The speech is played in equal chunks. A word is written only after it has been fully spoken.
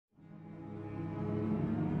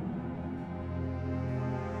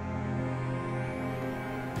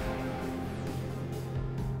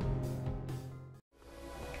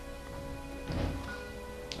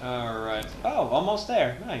almost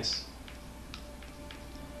there. Nice.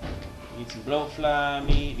 Need some bloatfly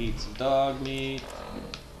meat, need some dog meat.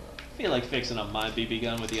 I feel like fixing up my BB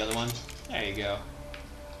gun with the other one. There you go.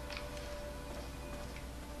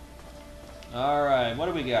 Alright, what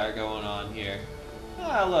do we got going on here?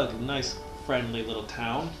 Ah, look, nice friendly little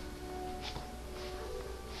town.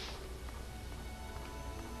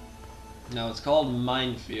 Now it's called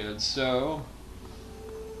Minefield, so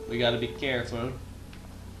we gotta be careful.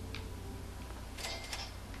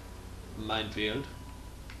 Minefield.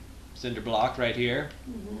 Cinder block right here.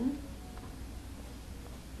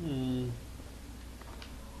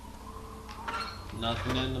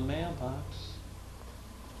 Nothing in the mailbox.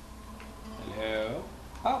 Hello?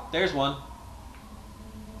 Oh, there's one.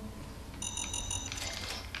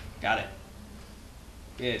 Got it.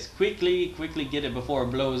 Yes, quickly get it before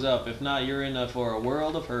it blows up. If not, you're in for a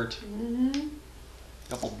world of hurt.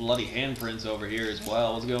 Couple bloody handprints over here as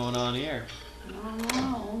well. What's going on here? I don't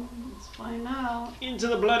know. Let's find out. Into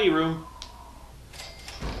the bloody room.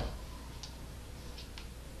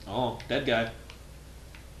 Oh, dead guy.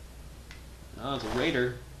 Oh, it's a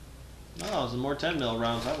raider. Oh, some more 10mm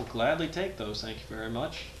rounds. I will gladly take those. Thank you very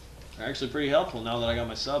much. They're actually pretty helpful now that I got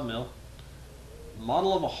my sub mill.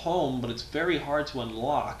 Model of a home, but it's very hard to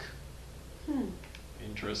unlock.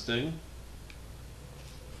 Interesting.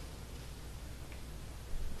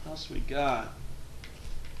 What else we got?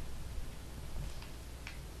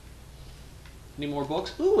 Any more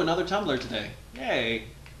books? Ooh, another tumbler today. Yay.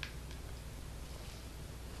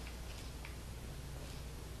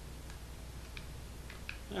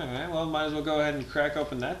 Alright, well, might as well go ahead and crack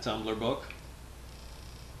open that tumbler book.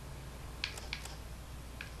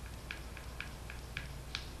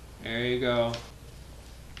 There you go.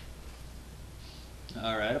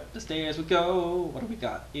 Alright, up the stairs we go. What do we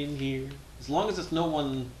got in here? As long as it's no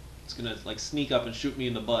one that's gonna like sneak up and shoot me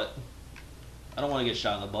in the butt. I don't want to get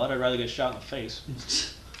shot in the butt, I'd rather get shot in the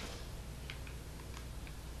face.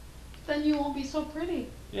 Then you won't be so pretty.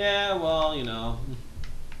 Yeah, well, you know.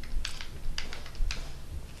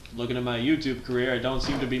 Looking at my YouTube career, I don't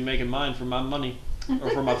seem to be making mine for my money. Or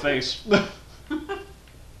for my face.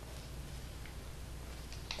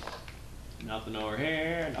 Nothing over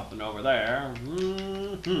here, nothing over there.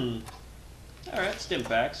 Alright, stim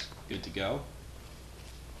packs. Good to go.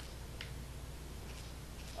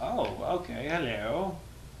 Oh, okay, hello.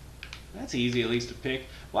 That's easy at least to pick.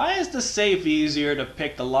 Why is the safe easier to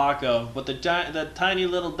pick the lock of, but the tiny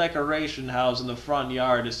little decoration house in the front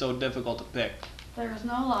yard is so difficult to pick? There's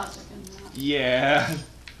no logic in that. Yeah.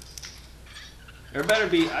 There better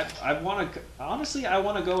be. I want to. Honestly, I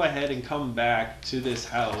want to go ahead and come back to this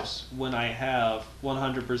house when I have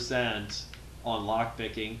 100% on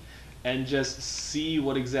lockpicking, and just see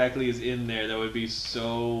what exactly is in there. That would be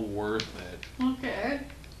so worth it. Okay.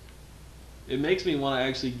 It makes me want to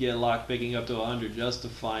actually get lockpicking up to 100 just to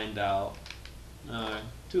find out.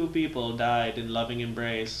 2 people died in loving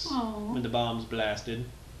embrace when the bombs blasted.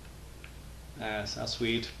 Yes, how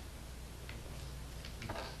sweet.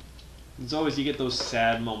 It's always, you get those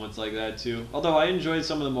sad moments like that too. Although I enjoyed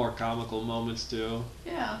some of the more comical moments too.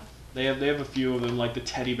 Yeah. They have a few of them, like the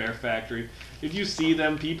teddy bear factory. If you see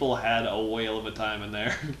them, people had a whale of a time in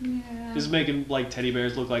there. Yeah. Just making like teddy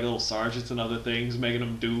bears look like little sergeants and other things, making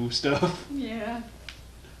them do stuff. Yeah.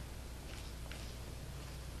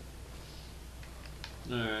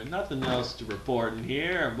 Alright, nothing else to report in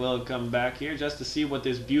here. We'll come back here just to see what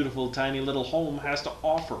this beautiful tiny little home has to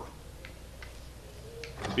offer.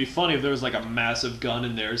 It'd be funny if there was like a massive gun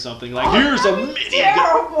in there or something. Like, here's a mini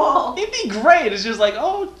gun. It'd be great. It's just like,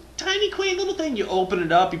 oh, tiny quaint little thing. You open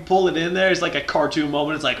it up, you pull it in there. It's like a cartoon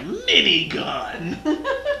moment. It's like, mini gun.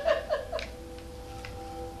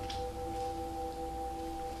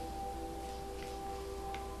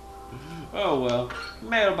 Oh well.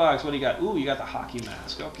 Mailbox, what do you got? Ooh, you got the hockey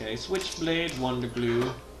mask. Okay, switchblade, wonder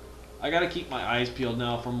glue. I gotta keep my eyes peeled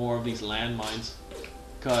now for more of these landmines.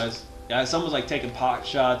 Cause yeah, someone's like taking pot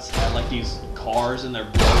shots at like these cars and they're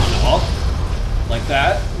blowing up. Like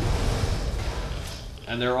that.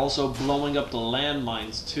 And they're also blowing up the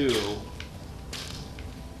landmines too.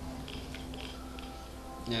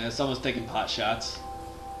 Yeah, someone's taking pot shots.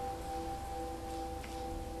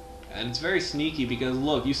 And it's very sneaky because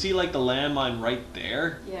look, you see like the landmine right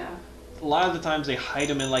there? Yeah. A lot of the times they hide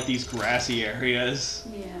them in like these grassy areas.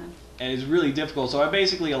 Yeah. And it's really difficult. So I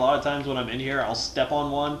basically, a lot of times when I'm in here, I'll step on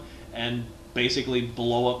one and basically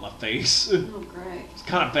blow up my face. Oh, great. It's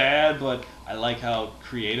kind of bad, but I like how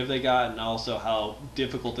creative they got and also how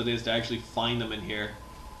difficult it is to actually find them in here.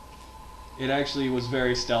 It actually was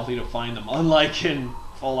very stealthy to find them, unlike in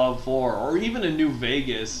Fallout 4 or even in New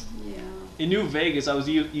Vegas. Yeah. in New Vegas, I was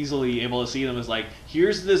easily able to see them as like,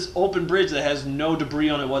 here's this open bridge that has no debris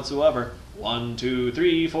on it whatsoever. 1, 2,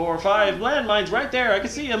 3, 4, 5 landmines right there. I can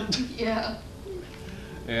see them. Yeah.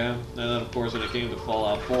 Yeah, and then of course when it came to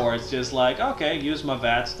Fallout 4, it's just like, okay, use my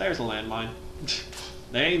VATS. There's a landmine.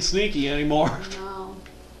 They ain't sneaky anymore. No.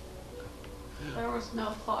 There was no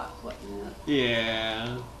thought put in it.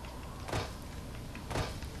 Yeah.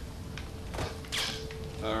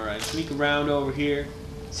 Alright, sneak around over here.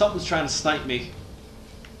 Something's trying to snipe me.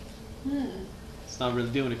 It's not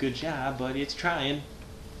really doing a good job, but it's trying.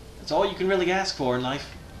 That's all you can really ask for in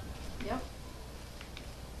life. Yep.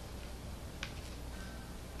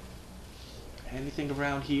 Anything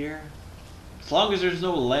around here? As long as there's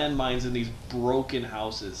no landmines in these broken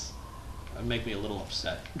houses, that'd make me a little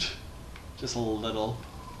upset. Just a little.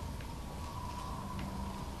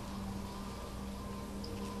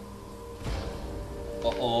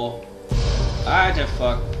 Uh-oh. Alright, the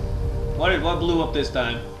fuck. What blew up this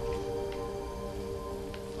time?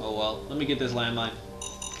 Oh well, let me get this landmine.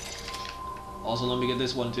 Also, let me get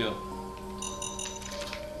this one too.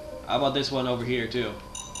 How about this one over here too?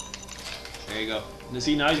 There you go. And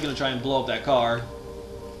see, now he's gonna try and blow up that car.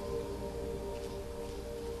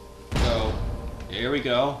 So, here we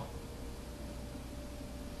go.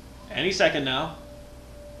 Any second now.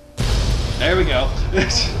 There we go.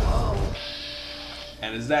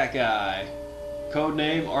 And it's that guy.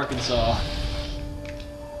 Codename Arkansas.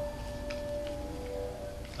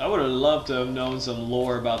 I would have loved to have known some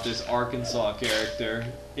lore about this Arkansas character.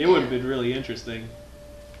 It would have been really interesting.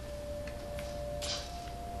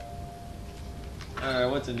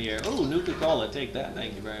 Alright, what's in the air? Oh, Nuka-Cola, take that,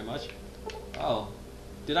 thank you very much. Oh.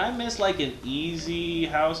 Did I miss like an easy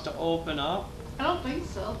house to open up? I don't think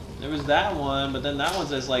so. There was that one, but then that one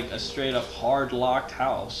says like a straight up hard locked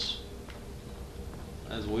house.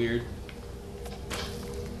 That's weird.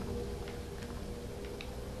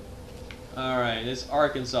 Alright, this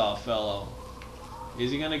Arkansas fellow.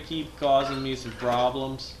 Is he gonna keep causing me some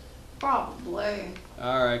problems? Probably.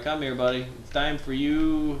 Alright, come here, buddy. It's time for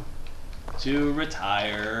you to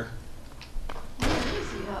retire. Where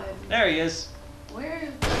is he hiding? There he is. Where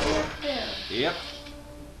is he up there? Yep.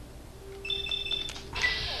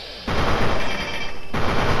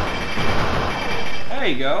 There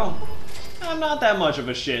you go. I'm not that much of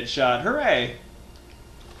a shit shot. Hooray!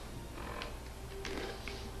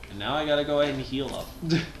 And now I gotta go ahead and heal up.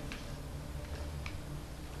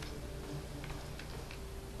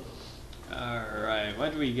 Alright,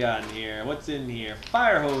 what do we got in here? What's in here?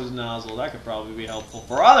 Fire hose nozzle. That could probably be helpful.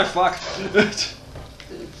 For other fuck! Oops.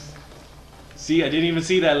 See, I didn't even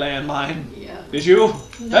see that landmine. Yeah. Did you?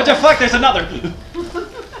 No. What the fuck? There's another!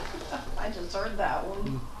 I just heard that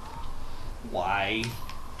one. Why?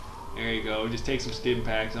 There you go. Just take some stim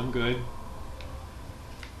packs. I'm good.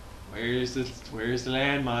 Where's the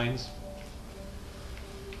landmines?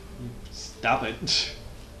 Stop it.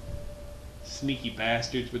 Sneaky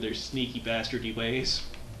bastards with their sneaky bastardy ways.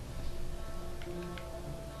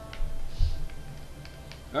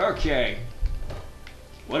 Okay.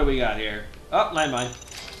 What do we got here? Oh, landmine.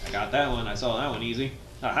 I got that one. I saw that one easy.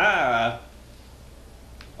 Aha!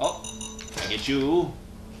 Oh, I get you.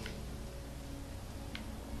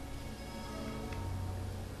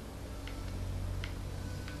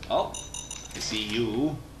 Oh, I see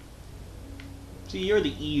you. See, you're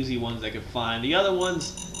the easy ones I can find. The other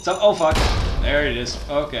ones, oh fuck, there it is.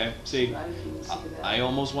 Okay, see, I didn't even see that. I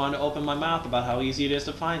almost wanted to open my mouth about how easy it is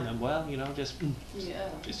to find them. Well, you know, just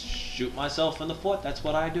shoot myself in the foot. That's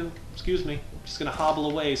what I do. Excuse me. I'm just gonna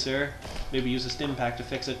hobble away, sir. Maybe use a stim pack to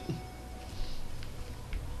fix it.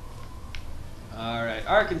 All right,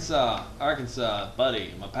 Arkansas,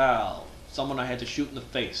 buddy, my pal, someone I had to shoot in the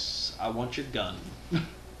face. I want your gun.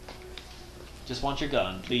 Just want your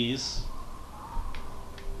gun, please.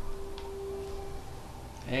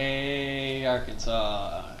 Hey,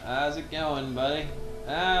 Arkansas. How's it going, buddy?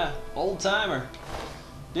 Ah, old timer.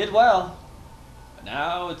 Did well. But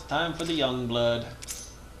now it's time for the young blood.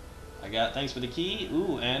 Thanks for the key.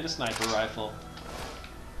 Ooh, and a sniper rifle.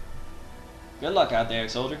 Good luck out there,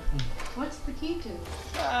 soldier. What's the key to?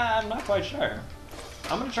 I'm not quite sure.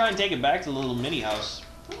 I'm gonna try and take it back to the little mini house.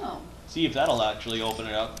 Oh. See if that'll actually open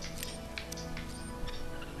it up.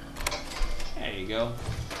 There you go.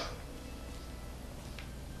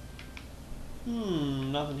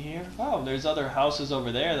 Nothing here. Oh, there's other houses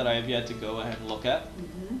over there that I have yet to go ahead and look at.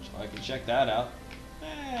 So I can check that out.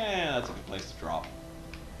 That's a good place to drop.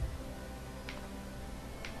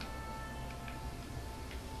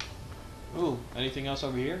 Ooh, anything else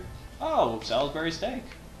over here? Oh, Salisbury steak.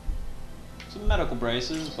 Some medical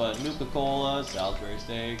braces, but Nuka-Cola, Salisbury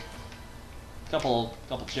steak. Couple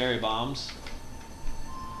cherry bombs.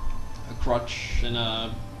 a crutch and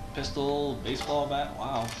a pistol, baseball bat.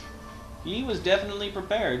 Wow. He was definitely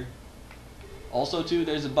prepared. Also, too,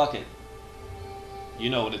 there's a bucket. You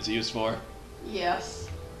know what it's used for. Yes.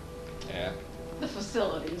 Yeah. The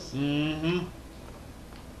facilities. Mm-hmm.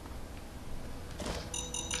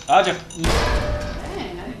 Gotcha.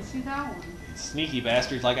 Dang, I didn't see that one. Sneaky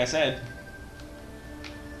bastards, like I said.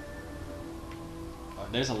 Oh,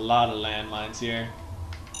 there's a lot of landmines here.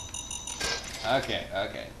 Okay,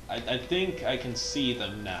 okay. I think I can see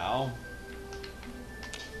them now.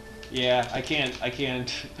 Yeah, I can't.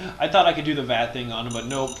 I thought I could do the VAT thing on them, but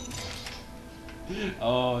nope.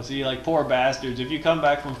 Oh, see, like, poor bastards. If you come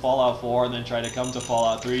back from Fallout 4 and then try to come to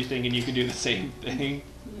Fallout 3 thinking you can do the same thing,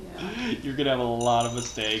 Yeah. you're gonna have a lot of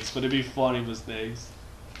mistakes, but it'd be funny mistakes.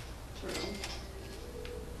 True.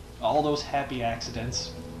 All those happy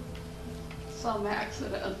accidents. Some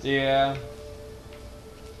accidents. Yeah.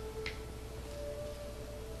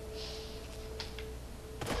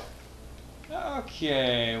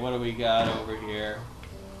 Okay, what do we got over here?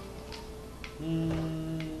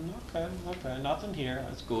 Okay, nothing here.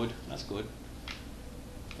 That's good. That's good.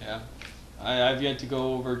 Yeah, I've yet to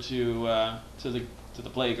go over to the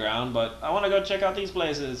playground, but I want to go check out these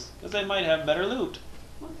places because they might have better loot.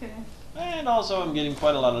 Okay. And also, I'm getting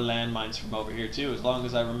quite a lot of landmines from over here too, as long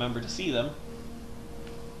as I remember to see them.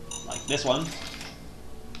 Like this one.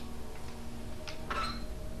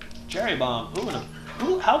 Cherry bomb.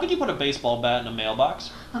 Ooh, how could you put a baseball bat in a mailbox?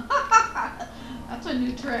 That's a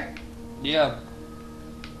new trick. Yeah.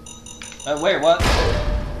 Wait, what?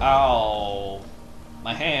 Ow.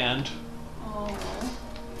 My hand. Oh.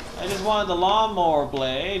 I just wanted the lawnmower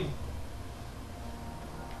blade.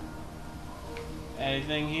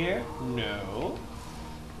 Anything here? No.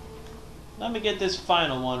 Let me get this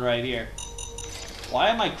final one right here. Why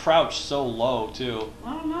am I crouched so low, too?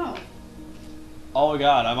 I don't know. Oh my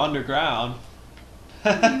god, I'm underground.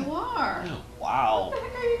 You are. Wow. What the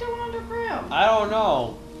heck are you doing underground? I don't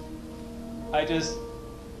know.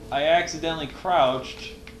 I accidentally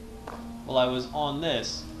crouched while I was on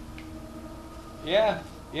this. Yeah,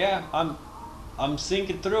 I'm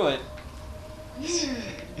sinking through it. Weird.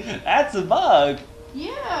 That's a bug.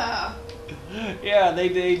 Yeah. Yeah, they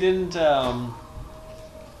didn't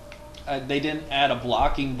add a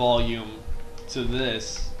blocking volume to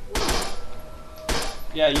this.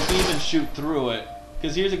 Yeah, you can even shoot through it.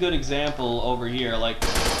 Cause here's a good example over here. Like,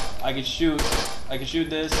 I could shoot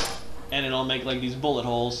this, and it'll make like these bullet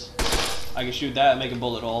holes. I can shoot that and make a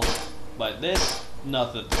bullet hole, but this,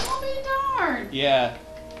 nothing. I'll be darned. Yeah,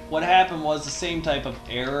 what happened was the same type of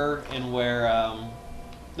error in where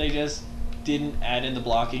they just didn't add in the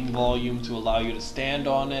blocking volume to allow you to stand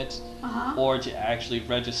on it, or to actually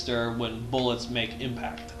register when bullets make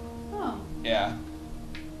impact. Oh. Yeah.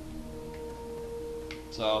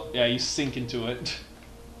 So yeah, you sink into it.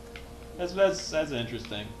 That's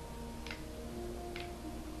interesting.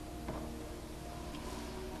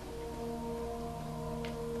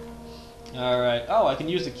 Alright. Oh, I can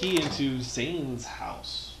use the key into Zane's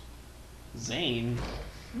house. Zane?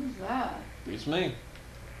 Who's that? Beats me.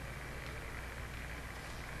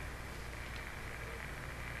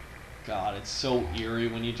 God, it's so eerie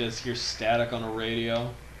when you just hear static on a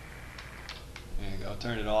radio. There you go,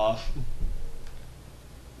 turn it off.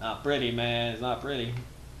 Not pretty, man. It's not pretty.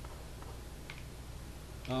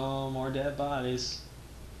 Oh, more dead bodies.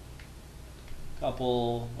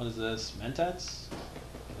 Couple, what is this? Mentats?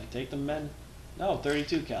 Can I take the men? No,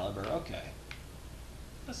 32 caliber. Okay.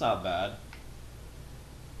 That's not bad.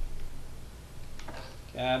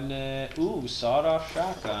 Cabinet. Ooh, sawed-off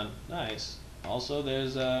shotgun. Nice. Also,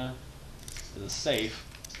 there's a safe.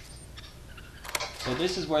 So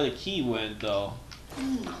this is where the key went, though.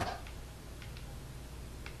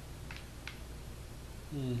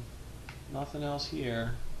 Nothing else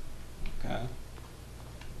here. Okay.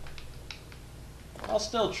 I'll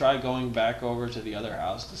still try going back over to the other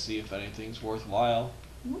house to see if anything's worthwhile.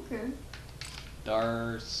 Okay.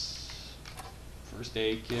 Darts. First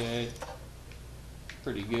aid kit.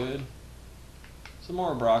 Pretty good. Some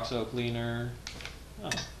more Broxo cleaner. Oh.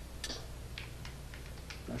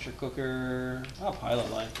 Pressure cooker. Oh, pilot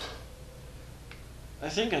light. I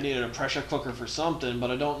think I needed a pressure cooker for something,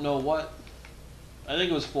 but I don't know what. I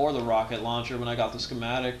think it was for the rocket launcher when I got the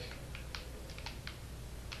schematic.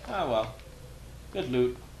 Ah, well. Good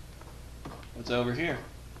loot. What's over here?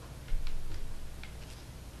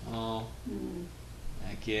 Oh.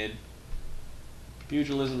 That kid.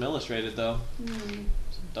 Pugilism Illustrated, though. Some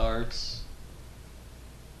darts.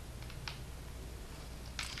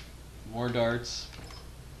 More darts.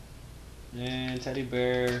 And teddy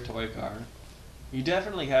bear toy car. You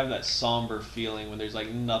definitely have that somber feeling when there's like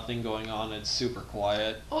nothing going on. It's super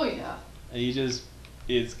quiet, Oh yeah. and you just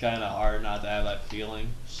it's kind of hard not to have that feeling.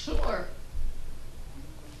 Sure.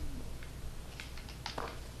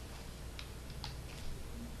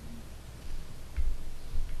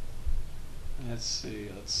 Let's see.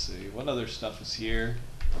 Let's see. What other stuff is here?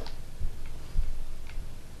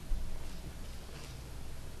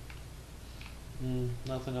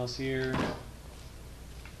 Nothing else here.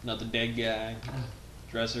 Another dead guy.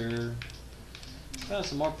 Dresser.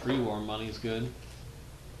 Some more pre-war money is good.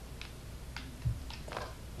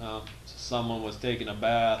 Oh, so someone was taking a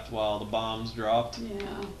bath while the bombs dropped.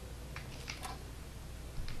 Yeah.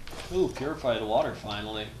 Ooh, purified water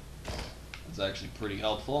finally. That's actually pretty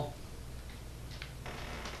helpful.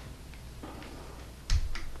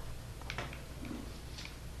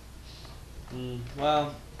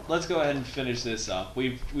 Well, let's go ahead and finish this up.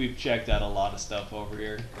 We've checked out a lot of stuff over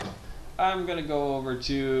here. I'm gonna go over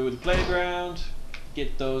to the playground,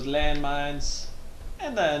 get those landmines,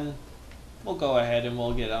 and then we'll go ahead and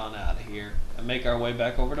we'll get on out of here and make our way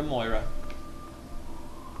back over to Moira.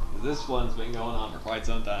 This one's been going on for quite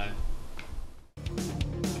some time.